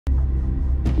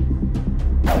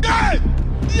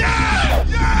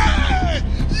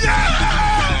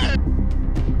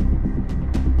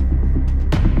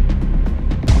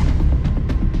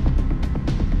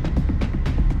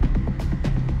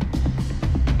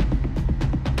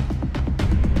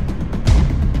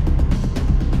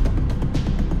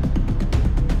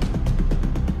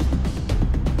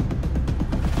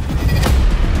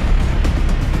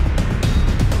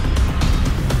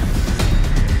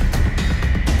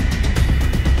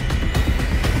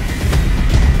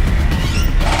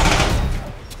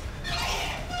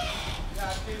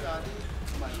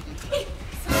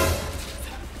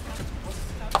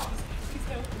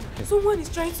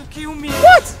trying to kill me.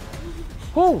 What?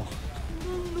 Who?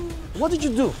 What did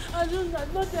you do? I don't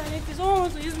know anything. Someone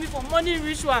wants to use me for money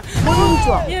ritual. Money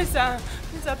ritual? Yes, sir.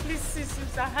 Yes, sir, please,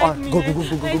 sir, hide me.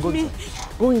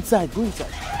 Go inside.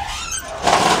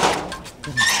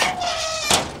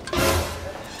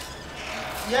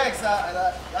 Yes,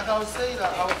 like I was saying, yes,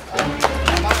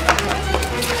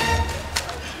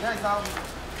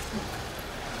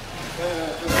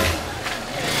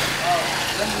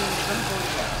 let me go.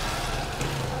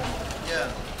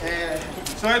 Yeah.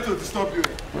 Sorry to disturb you.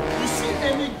 You see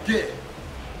any girl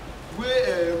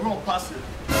where run past it,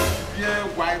 she wear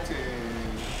white,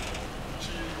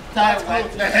 tie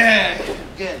white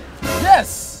girl?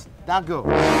 Yes, that girl.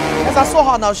 Yes, I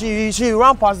saw her now. She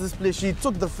ran past this place. She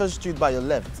took the first street by your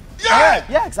left. Yeah.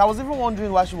 Yes, I was even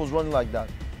wondering why she was running like that.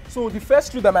 So the first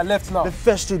street by my left now? The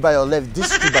first street by your left,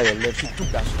 this street by your left. She took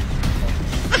that street.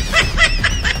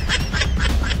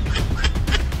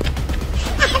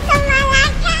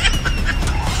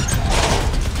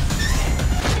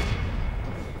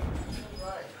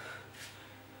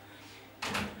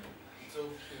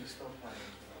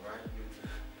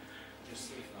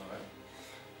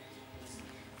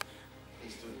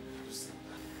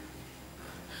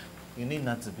 You need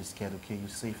not to be scared, okay? You're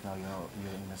safe now. You're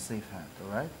in a safe hand, all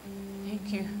right?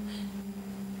 Thank you.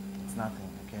 It's nothing,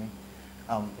 okay?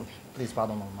 Please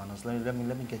pardon my manners. Let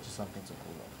me get you something to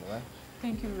cool off, all right?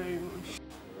 Thank you very much.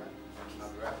 All right. I'll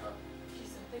be right back.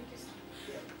 Thank you, sir.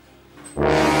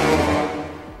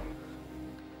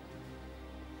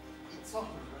 It's all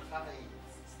right.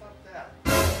 Stop that.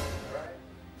 All right?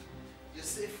 You're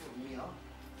safe with me, huh?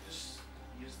 Just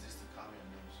use this to calm your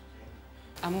nerves, okay?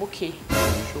 I'm okay.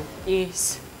 Are you sure?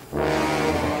 Yes.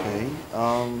 Okay.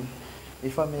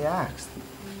 If I may ask,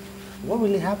 what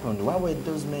really happened? Why were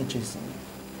those men chasing you?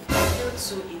 I felt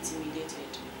so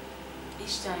intimidated.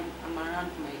 Each time I'm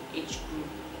around my age group,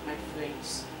 my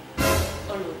friends,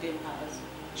 all of them have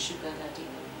sugar daddy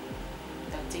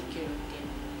that take care of them.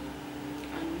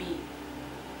 And me,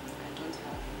 I don't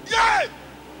have. Yeah!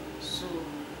 So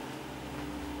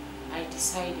I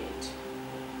decided.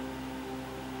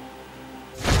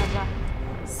 Baba,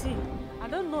 see, I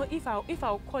don't know if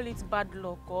I'll call it bad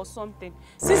luck or something.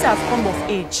 Since I've come of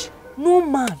age, no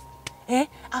man,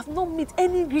 I've not met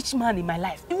any rich man in my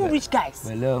life, even rich guys.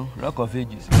 Well, rock of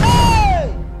ages.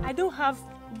 I don't have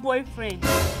boyfriend.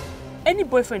 Any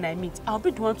boyfriend I meet, I'll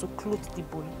be the one to clothe the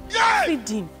boy, feed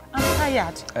him. I'm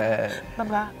tired.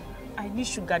 Baba, I need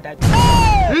sugar daddy.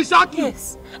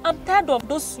 Yes, I'm tired of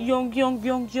those young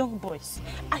boys.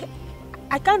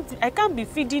 I can't be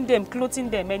feeding them, clothing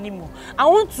them anymore. I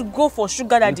want to go for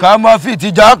sugar daddy. Come on, feet,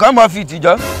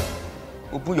 Ija.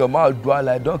 Open your mouth, dry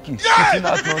like donkey. Spitting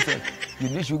out nonsense. You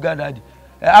need sugar daddy.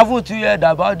 Haven't you heard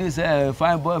about this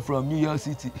fine boy from New York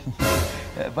City?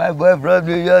 Fine boy from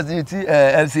New York City,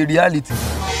 MC Reality.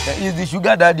 He's the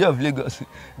sugar daddy of Lagos.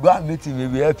 Go and meet him,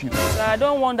 maybe help you. So I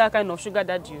don't want that kind of sugar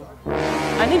daddy.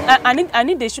 I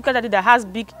need the sugar daddy that has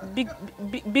big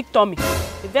tummy,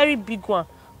 a very big one,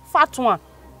 fat one,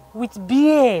 with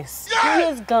beers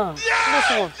gone. This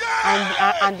one,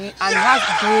 and he has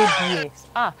grey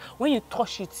beers. When you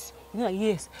touch it, you know,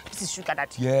 yes, this is sugar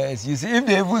daddy. Yes, you see, if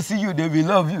they ever see you, they will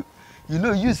love you. You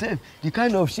know, you say the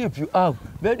kind of shape you have,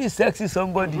 very sexy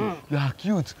somebody. You are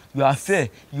cute, you are fair,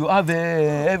 you have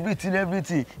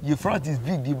everything. Your front is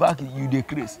big, the back you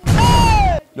decrease.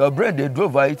 Your brain they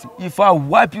drove by it. If I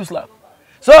wipe you slap.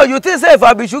 So you think say if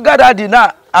I be sugar daddy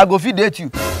now, I go feed date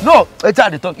you. No, it's how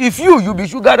they talk. If you be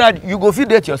sugar daddy, you go feed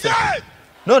date yourself.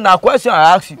 No, now question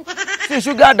I ask you. See,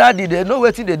 sugar daddy, they know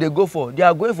what they go for. They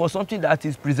are going for something that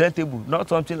is presentable, not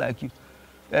something like you.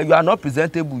 You are not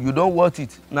presentable, you don't want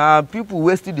it. Now people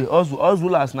wasted the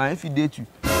hustlers now if you date you.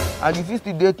 And if you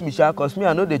still date me, cause me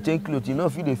I know they change clothes, you know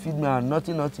if you they feed me and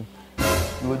nothing.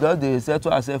 You will just they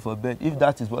settle yourself for bed if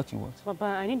that is what you want. Papa,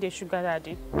 I need a sugar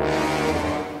daddy.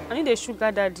 I need a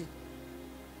sugar daddy.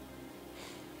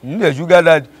 You need a sugar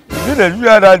daddy. You need a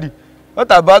sugar daddy.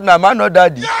 What about my man not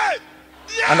daddy?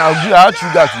 And I'll add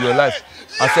sugar to your life.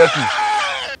 Accept me.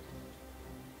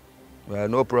 Well,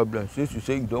 no problem. Since you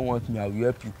say you don't want me, I will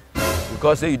help you.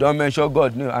 Because say you don't mention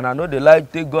God's name, and I know they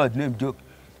like take God's name joke.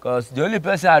 Because the only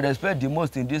person I respect the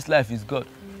most in this life is God.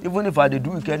 Even if I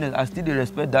do wickedness, I still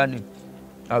respect that name.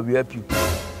 I will help you.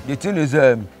 The thing is,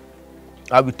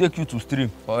 I will take you to stream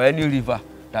or any river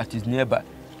that is nearby.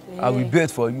 I will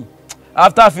bait for you.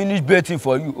 After I finish baiting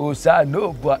for you, Osa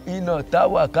no, but ino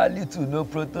tawa kalitu no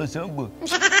protoshombo.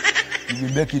 You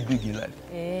will make it big in life.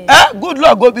 Good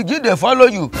luck, go begin to follow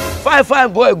you.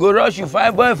 Fine boy, go rush you.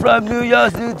 Fine boy from New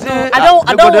York City. I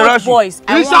don't want boys.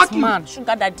 I want man,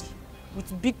 sugar daddy,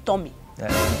 with big tummy.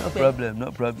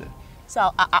 No problem.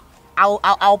 So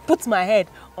I'll put my head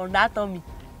on that tummy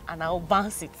and I'll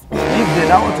bounce it. If they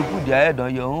now want to put their head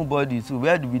on your own body, so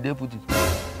where do they put it?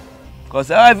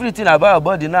 Because everything about your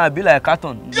body now be like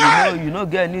carton. You don't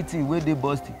get anything where they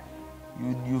bust it.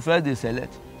 You first they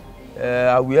select.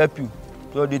 I will help you.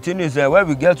 So the thing is, when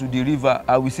we get to the river,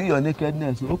 I will see your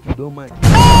nakedness. So hope you don't mind.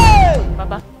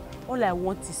 Baba, all I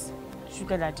want is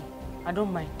sugar daddy. I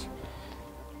don't mind.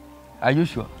 Are you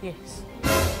sure? Yes.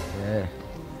 Yeah.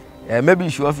 Maybe you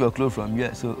should off your clothes from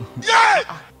here. So.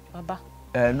 Baba.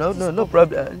 No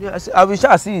problem. I will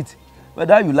shall see it.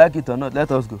 Whether you like it or not,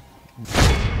 let us go.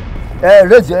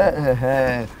 River, Niger,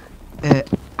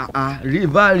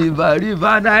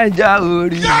 river, Niger.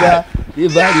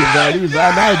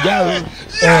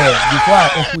 Before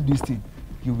I open this thing,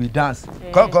 you will dance.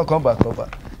 Come back.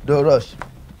 Don't rush.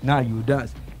 Now you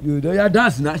dance. You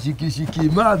dance now, shiki,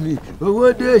 mami.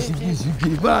 Over there, shiki,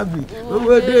 mami.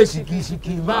 Over there,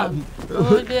 shiki, mami.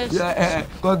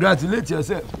 Congratulate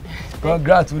yourself.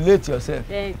 Congratulate yourself.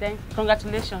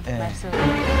 Congratulations, myself.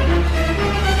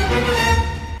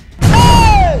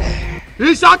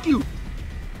 He shock you.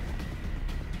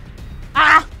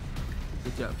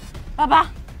 Good job. Baba.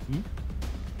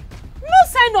 No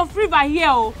sign of river here,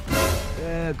 oh.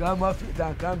 Come off it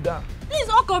and calm down. Please,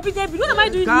 all competent. What am I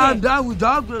doing calm here? Down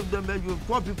without them. You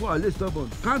poor people are less stubborn.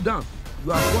 Calm down.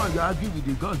 You are poor. You are arguing with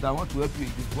the girls that want to help you.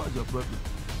 What's your problem?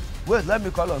 Wait, let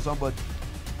me call on somebody.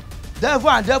 Devil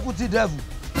and deputy devil.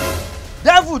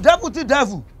 Deputy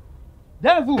devil.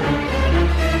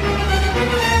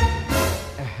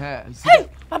 Hey,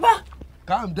 Baba.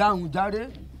 Calm down,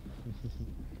 Ujare.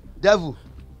 Devil,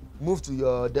 move to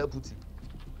your deputy.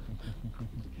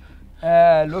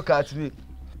 Look at me.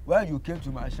 When you came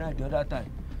to my shrine the other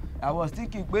time, I was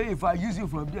thinking, if I use you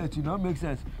from there, it will not make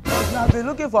sense. But we have been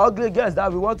looking for ugly girls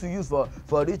that we want to use for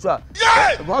ritual.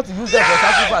 We want to use them for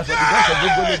sacrifice for the gods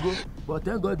of Gogo. But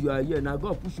thank God you are here. Now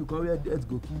God push you, come here, death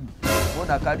go kill you.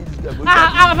 Wanna carry this girl?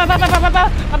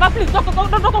 Baba, please, don't come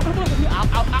to me.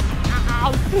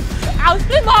 I'll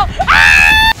scream out.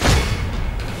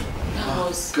 That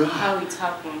was how it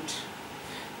happened.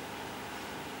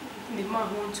 The man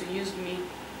wanted to use me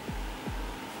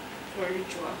for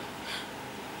ritual.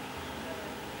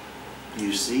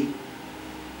 You see,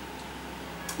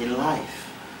 in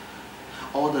life,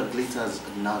 all that glitters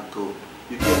are not gold.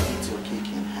 You can't eat your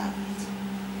cake and have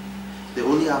it. The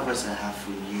only advice I have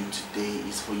for you today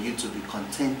is for you to be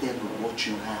contented with what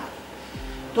you have.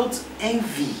 Don't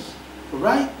envy,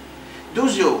 right?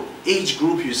 Those your age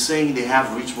group you're saying they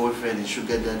have rich boyfriend and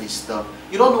sugar daddy stuff.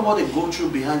 You don't know what they go through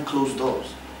behind closed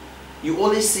doors. You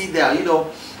only see their,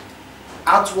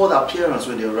 outward appearance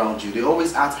when they're around you. They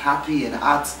always act happy and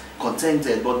act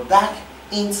contented, but back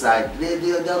inside,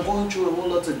 they're going through a whole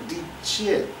lot of deep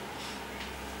shit.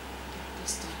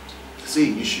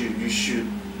 See, you should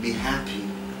be happy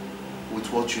with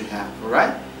what you have,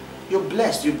 alright? You're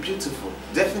blessed, you're beautiful.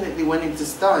 Definitely when it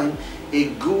is time, a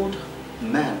good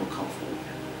man will come for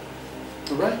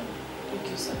you. Alright? Thank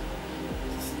you, sir.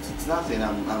 It's nothing.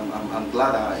 I'm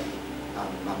glad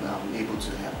I'm able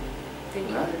to help. Thank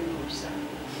you very much, sir.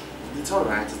 It's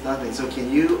alright, it's nothing. So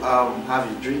can you have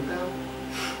your drink now?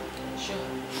 Sure.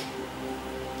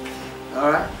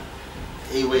 Alright?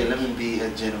 Hey, wait, let me be a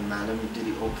gentleman now. Let me do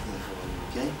the opening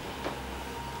for you, okay?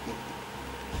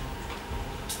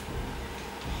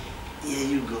 Here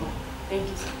you go. Thank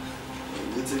you, sir.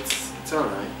 It's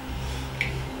alright.